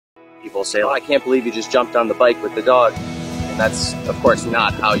People say, oh, I can't believe you just jumped on the bike with the dog. And that's, of course,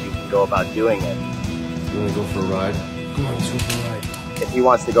 not how you can go about doing it. You want to go for a ride? Come on, let's go for a ride. If he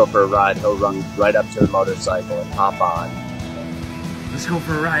wants to go for a ride, he'll run right up to the motorcycle and hop on. Let's go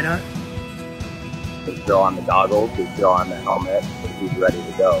for a ride, huh? He'll throw on the goggles, he'll throw on the helmet, and he's ready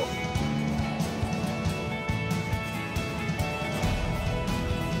to go.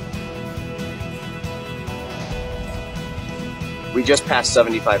 We just passed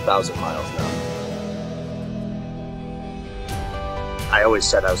 75,000 miles now. I always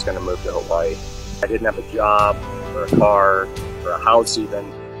said I was going to move to Hawaii. I didn't have a job, or a car, or a house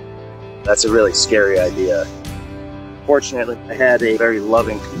even. That's a really scary idea. Fortunately, I had a very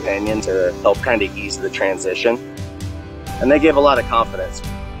loving companion to help kind of ease the transition. And they gave a lot of confidence.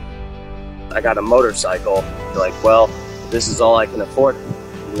 I got a motorcycle. They're like, well, this is all I can afford.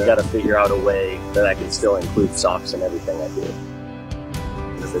 We got to figure out a way that I can still include socks in everything I do.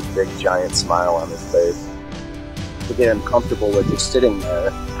 There's a big giant smile on his face. To get him comfortable with just sitting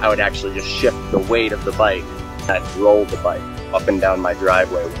there, I would actually just shift the weight of the bike. I'd roll the bike up and down my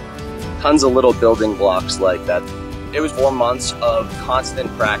driveway. Tons of little building blocks like that. It was 4 months of constant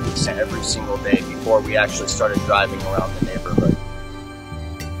practice every single day before we actually started driving around the neighborhood.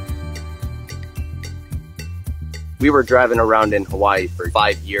 We were driving around in Hawaii for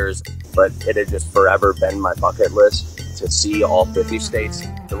 5 years, but it had just forever been my bucket list to see all 50 states.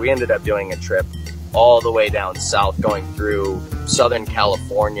 So we ended up doing a trip all the way down south, going through Southern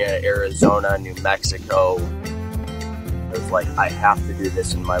California, Arizona, New Mexico. It was like, I have to do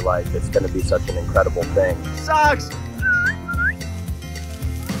this in my life. It's going to be such an incredible thing. Sucks!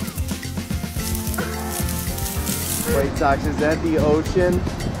 Wait, Socks, is that the ocean?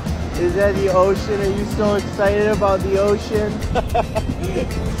 Is that the ocean? Are you so excited about the ocean?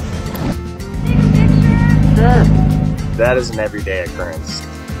 Sure. That is an everyday occurrence.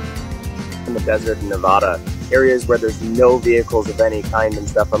 In the desert in Nevada, areas where there's no vehicles of any kind and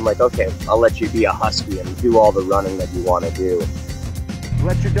stuff, I'm like, okay, I'll let you be a husky and do all the running that you want to do.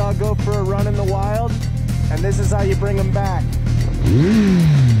 Let your dog go for a run in the wild, and this is how you bring him back.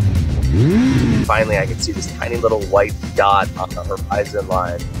 Finally, I could see this tiny little white dot on the horizon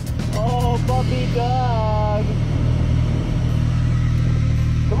line. Oh, puppy dog.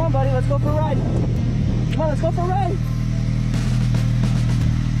 Come on, buddy, let's go for a ride. Come on, let's go for a ride.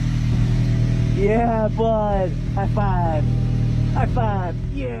 Yeah, bud. High five. High five.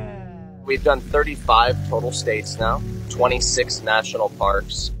 Yeah. We've done 35 total states now, 26 national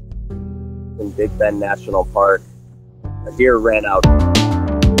parks. In Big Bend National Park, a deer ran out.